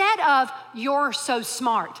 Instead of, you're so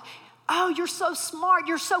smart. Oh, you're so smart.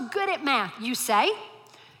 You're so good at math. You say,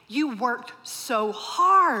 you worked so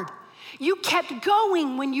hard. You kept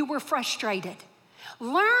going when you were frustrated.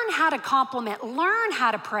 Learn how to compliment. Learn how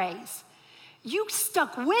to praise. You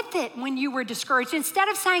stuck with it when you were discouraged. Instead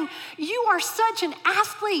of saying, you are such an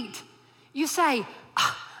athlete, you say,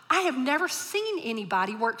 I have never seen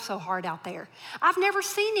anybody work so hard out there. I've never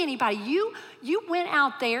seen anybody. You went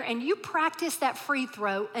out there and you practiced that free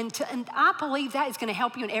throw, and I believe that is going to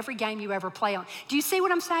help you in every game you ever play on. Do you see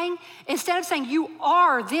what I'm saying? Instead of saying you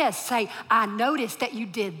are this, say, I noticed that you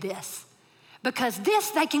did this. Because this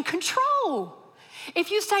they can control.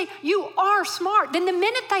 If you say you are smart, then the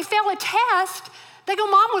minute they fail a test, they go,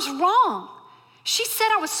 Mom was wrong. She said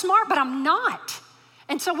I was smart, but I'm not.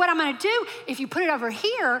 And so what I'm gonna do, if you put it over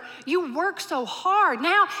here, you work so hard.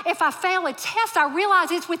 Now, if I fail a test, I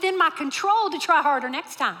realize it's within my control to try harder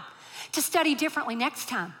next time, to study differently next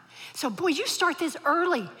time. So boy, you start this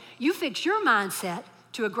early. You fix your mindset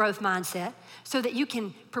to a growth mindset so that you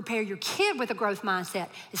can prepare your kid with a growth mindset.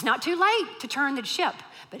 It's not too late to turn the ship,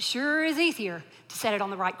 but sure is easier to set it on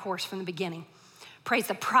the right course from the beginning. Praise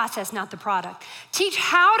the process, not the product. Teach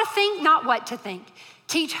how to think, not what to think.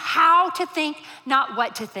 Teach how to think, not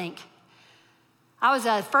what to think. I was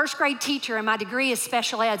a first grade teacher and my degree is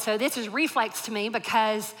special ed, so this is reflex to me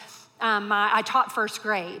because I taught first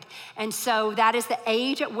grade. And so that is the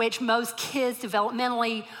age at which most kids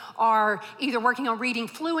developmentally are either working on reading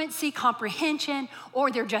fluency, comprehension,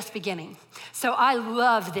 or they're just beginning. So I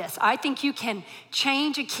love this. I think you can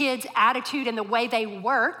change a kid's attitude and the way they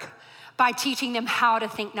work by teaching them how to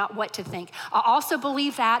think, not what to think. I also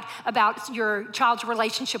believe that about your child's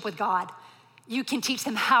relationship with God. You can teach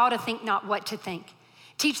them how to think, not what to think.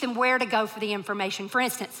 Teach them where to go for the information. For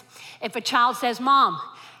instance, if a child says, Mom,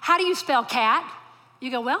 how do you spell cat?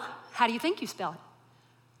 You go, well, how do you think you spell it?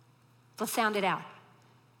 Let's sound it out.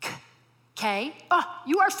 K. Oh,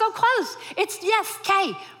 you are so close. It's, yes,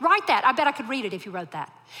 K. Write that. I bet I could read it if you wrote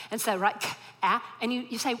that. And so, right, and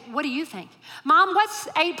you say, what do you think? Mom, what's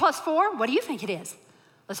 8 plus 4? What do you think it is?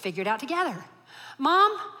 Let's figure it out together.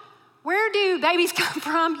 Mom, where do babies come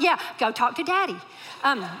from? Yeah, go talk to Daddy.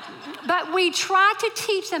 But we try to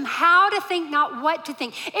teach them how to think, not what to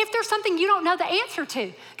think. If there's something you don't know the answer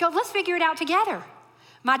to, go, let's figure it out together.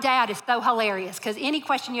 My dad is so hilarious because any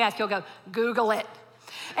question you ask, he'll go, Google it.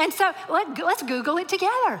 And so let's Google it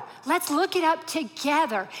together. Let's look it up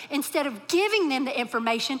together. Instead of giving them the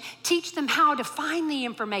information, teach them how to find the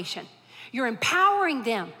information. You're empowering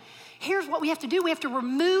them. Here's what we have to do. We have to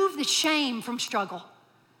remove the shame from struggle.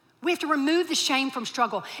 We have to remove the shame from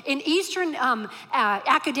struggle. In Eastern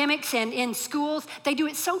academics and in schools, they do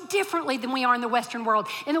it so differently than we are in the Western world.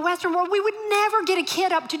 In the Western world, we would never get a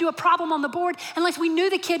kid up to do a problem on the board unless we knew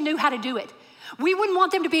the kid knew how to do it. We wouldn't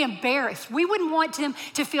want them to be embarrassed. We wouldn't want them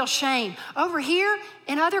to feel shame. Over here,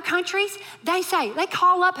 in other countries, they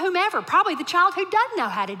call up whomever, probably the child who doesn't know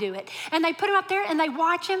how to do it. And they put him up there and they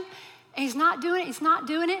watch him, and he's not doing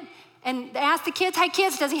it. And they ask the kids, hey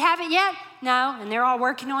kids, does he have it yet? No, and they're all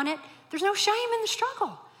working on it. There's no shame in the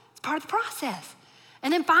struggle. It's part of the process.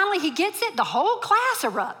 And then finally he gets it, the whole class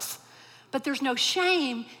erupts. But there's no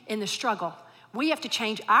shame in the struggle. We have to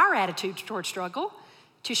change our attitudes towards struggle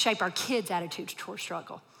to shape our kids' attitudes towards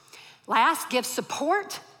struggle. Last, give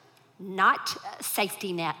support, not a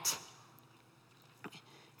safety net.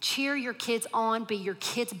 Cheer your kids on, be your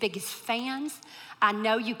kids' biggest fans. I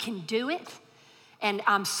know you can do it, and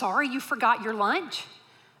I'm sorry you forgot your lunch,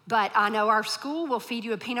 but I know our school will feed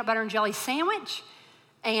you a peanut butter and jelly sandwich,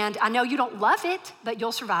 and I know you don't love it, but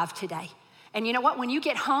you'll survive today. And you know what? When you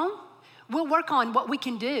get home, we'll work on what we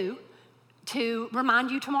can do to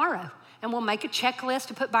remind you tomorrow. And we'll make a checklist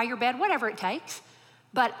to put by your bed, whatever it takes.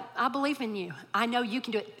 But I believe in you. I know you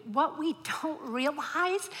can do it. What we don't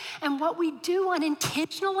realize and what we do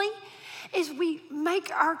unintentionally is we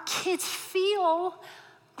make our kids feel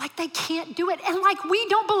like they can't do it and like we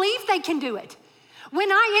don't believe they can do it.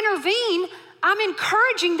 When I intervene, I'm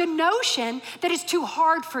encouraging the notion that it's too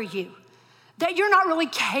hard for you, that you're not really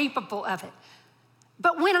capable of it.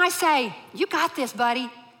 But when I say, you got this, buddy,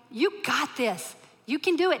 you got this. You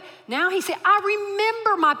can do it. Now he said, I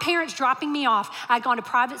remember my parents dropping me off. I'd gone to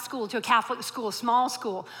private school, to a Catholic school, a small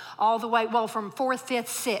school, all the way, from 4th, 5th,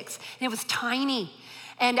 6th. And it was tiny.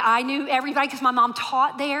 And I knew everybody because my mom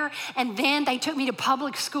taught there. And then they took me to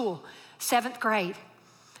public school, 7th grade.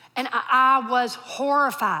 And I was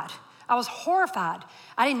horrified.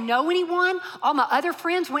 I didn't know anyone. All my other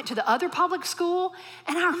friends went to the other public school.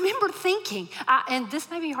 And I remember thinking, and this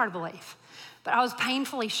may be hard to believe, but I was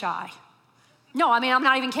painfully shy. No, I'm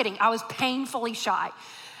not even kidding. I was painfully shy.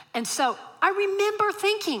 And so I remember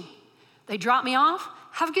thinking, they dropped me off,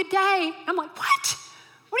 have a good day. I'm like, what?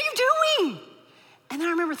 What are you doing? And then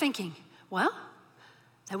I remember thinking, well,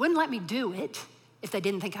 they wouldn't let me do it if they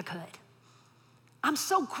didn't think I could. I'm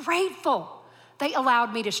so grateful they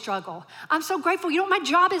allowed me to struggle. I'm so grateful. You know what my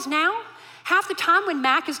job is now? Half the time when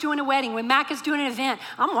Mac is doing a wedding, when Mac is doing an event,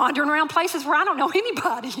 I'm wandering around places where I don't know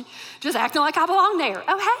anybody, just acting like I belong there.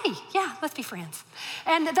 Oh, hey, yeah, let's be friends.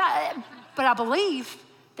 But I believe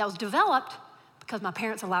that was developed because my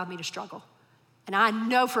parents allowed me to struggle. And I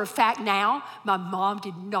know for a fact now, my mom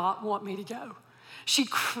did not want me to go. She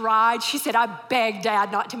cried. She said, I begged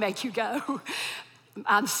Dad not to make you go.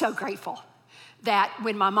 I'm so grateful that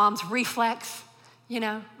when my mom's reflex,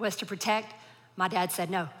 was to protect, my dad said,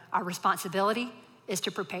 no, our responsibility is to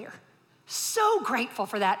prepare. So grateful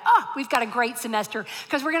for that. Oh, we've got a great semester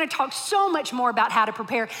because we're going to talk so much more about how to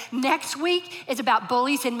prepare. Next week is about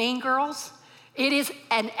bullies and mean girls. It is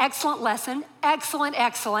an excellent lesson, excellent,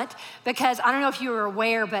 because I don't know if you are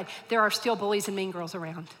aware, but there are still bullies and mean girls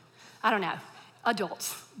around. I don't know,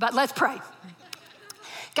 adults, but let's pray.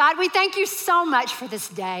 God, we thank you so much for this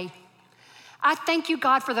day. I thank you,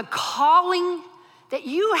 God, for the calling that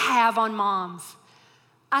you have on moms.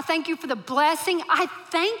 I thank you for the blessing. I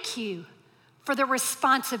thank you for the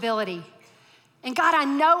responsibility. And God, I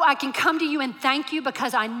know I can come to you and thank you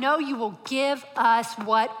because I know you will give us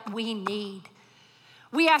what we need.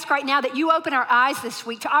 We ask right now that you open our eyes this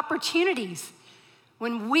week to opportunities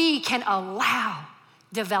when we can allow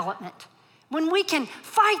development, when we can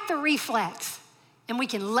fight the reflex, and we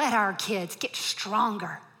can let our kids get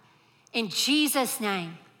stronger. In Jesus'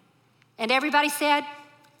 name. And everybody said,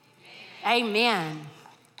 Amen.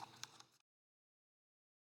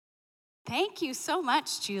 Thank you so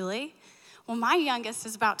much, Julie. Well, my youngest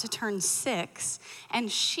is about to turn 6,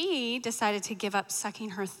 and she decided to give up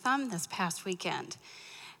sucking her thumb this past weekend.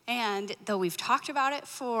 And though we've talked about it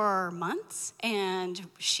for months, and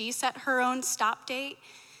she set her own stop date,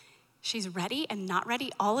 she's ready and not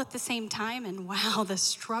ready all at the same time, and wow, the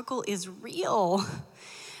struggle is real.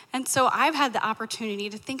 And so I've had the opportunity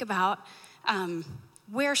to think about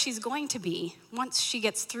where she's going to be once she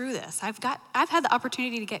gets through this. I've had the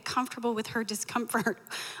opportunity to get comfortable with her discomfort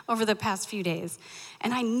over the past few days.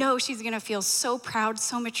 And I know she's gonna feel so proud,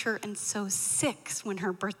 so mature, and so 6 when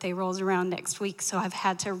her birthday rolls around next week. So I've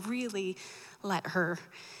had to really let her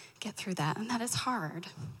get through that, and that is hard.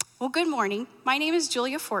 Well, good morning. My name is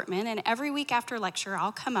Julia Fortman, and every week after lecture,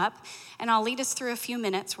 I'll come up and I'll lead us through a few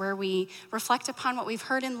minutes where we reflect upon what we've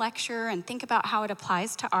heard in lecture and think about how it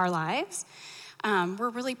applies to our lives. We're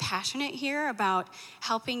really passionate here about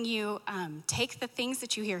helping you take the things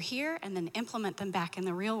that you hear here and then implement them back in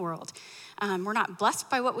the real world. We're not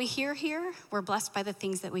blessed by what we hear here. We're blessed by the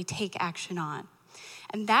things that we take action on.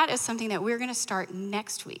 And that is something that we're going to start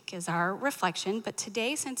next week as our reflection. But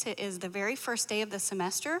today, since it is the very first day of the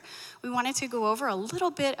semester, we wanted to go over a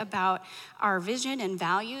little bit about our vision and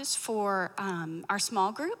values for our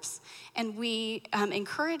small groups. And we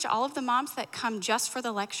encourage all of the moms that come just for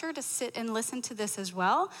the lecture to sit and listen to this as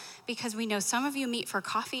well, because we know some of you meet for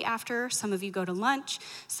coffee after, some of you go to lunch,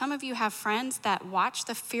 some of you have friends that watch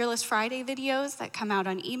the Fearless Friday videos that come out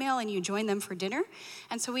on email and you join them for dinner.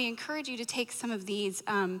 And so we encourage you to take some of these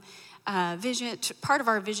vision, part of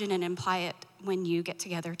our vision, and apply it when you get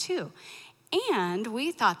together too. And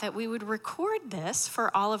we thought that we would record this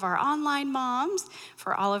for all of our online moms,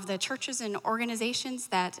 for all of the churches and organizations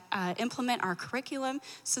that implement our curriculum,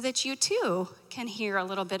 so that you too can hear a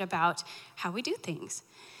little bit about how we do things.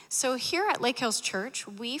 So here at Lake Hills Church,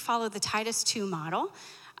 we follow the Titus II model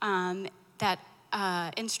that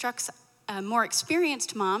instructs more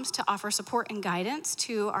experienced moms to offer support and guidance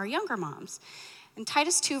to our younger moms. In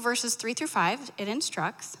Titus 2, verses 3-5, it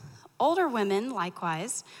instructs, older women,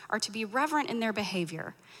 likewise, are to be reverent in their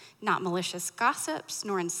behavior, not malicious gossips,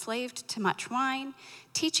 nor enslaved to much wine,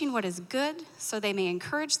 teaching what is good, so they may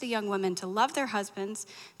encourage the young women to love their husbands,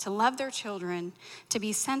 to love their children, to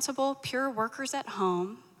be sensible, pure workers at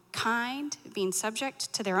home, kind, being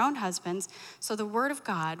subject to their own husbands, so the word of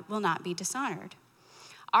God will not be dishonored.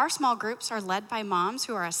 Our small groups are led by moms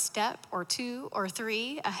who are a step or 2 or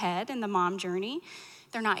 3 ahead in the mom journey.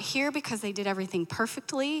 They're not here because they did everything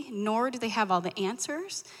perfectly, nor do they have all the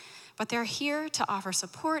answers, but they're here to offer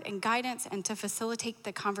support and guidance and to facilitate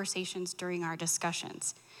the conversations during our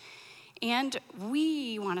discussions. And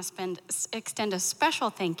we want to extend a special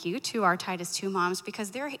thank you to our Titus II moms,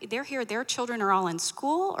 because they're here, their children are all in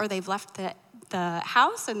school or they've left the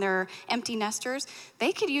house and they're empty nesters.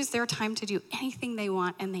 They could use their time to do anything they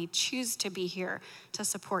want, and they choose to be here to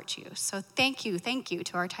support you. So thank you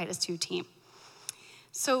to our Titus II team.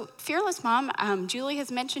 So Fearless Mom, Julie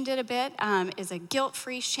has mentioned it a bit, is a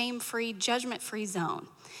guilt-free, shame-free, judgment-free zone.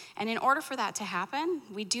 And in order for that to happen,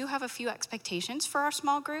 we do have a few expectations for our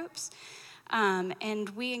small groups. And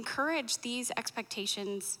we encourage these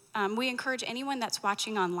expectations. We encourage anyone that's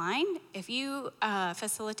watching online, if you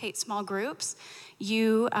facilitate small groups,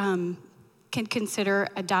 you can consider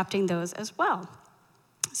adopting those as well.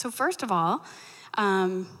 So first of all,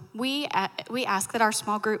 we ask that our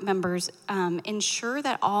small group members ensure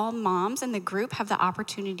that all moms in the group have the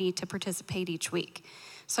opportunity to participate each week.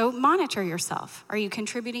 So monitor yourself. Are you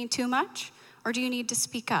contributing too much, or do you need to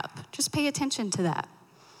speak up? Just pay attention to that.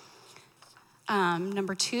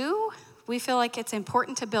 Number 2, we feel like it's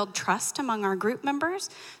important to build trust among our group members,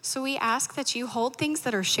 so we ask that you hold things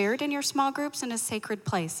that are shared in your small groups in a sacred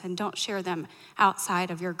place and don't share them outside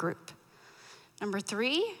of your group. Number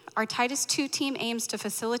 3, our Titus 2 team aims to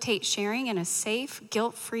facilitate sharing in a safe,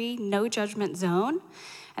 guilt-free, no-judgment zone.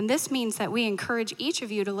 And this means that we encourage each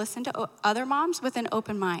of you to listen to other moms with an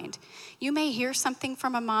open mind. You may hear something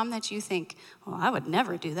from a mom that you think, well, I would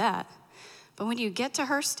never do that. But when you get to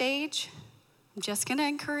her stage, I'm just going to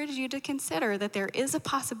encourage you to consider that there is a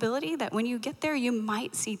possibility that when you get there, you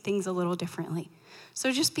might see things a little differently.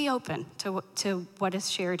 So just be open to what is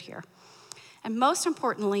shared here. And most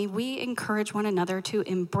importantly, we encourage one another to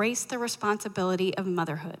embrace the responsibility of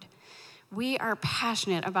motherhood. We are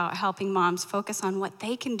passionate about helping moms focus on what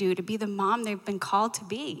they can do to be the mom they've been called to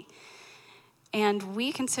be. And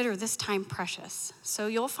we consider this time precious. So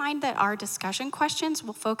you'll find that our discussion questions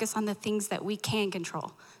will focus on the things that we can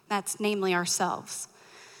control. That's namely ourselves.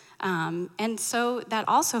 And so that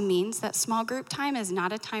also means that small group time is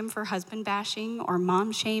not a time for husband bashing or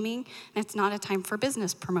mom shaming, and it's not a time for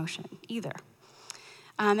business promotion either.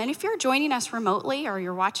 And if you're joining us remotely or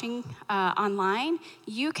you're watching online,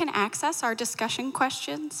 you can access our discussion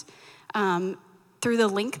questions through the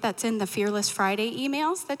link that's in the Fearless Friday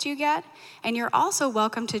emails that you get. And you're also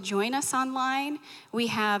welcome to join us online. We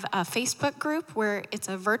have a Facebook group where it's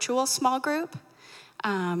a virtual small group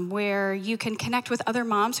where you can connect with other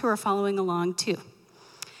moms who are following along too.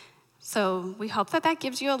 So we hope that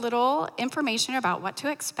gives you a little information about what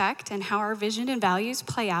to expect and how our vision and values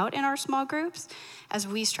play out in our small groups as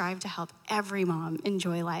we strive to help every mom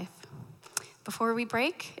enjoy life. Before we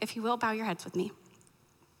break, if you will, bow your heads with me.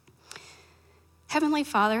 Heavenly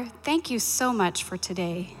Father, thank you so much for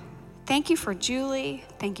today. Thank you for Julie.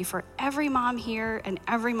 Thank you for every mom here and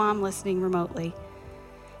every mom listening remotely.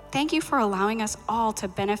 Thank you for allowing us all to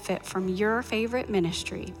benefit from your favorite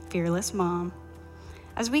ministry, Fearless Mom.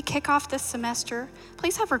 As we kick off this semester,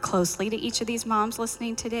 please hover closely to each of these moms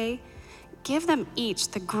listening today. Give them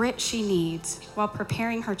each the grit she needs while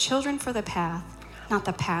preparing her children for the path, not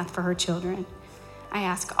the path for her children. I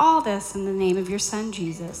ask all this in the name of your Son,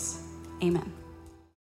 Jesus. Amen.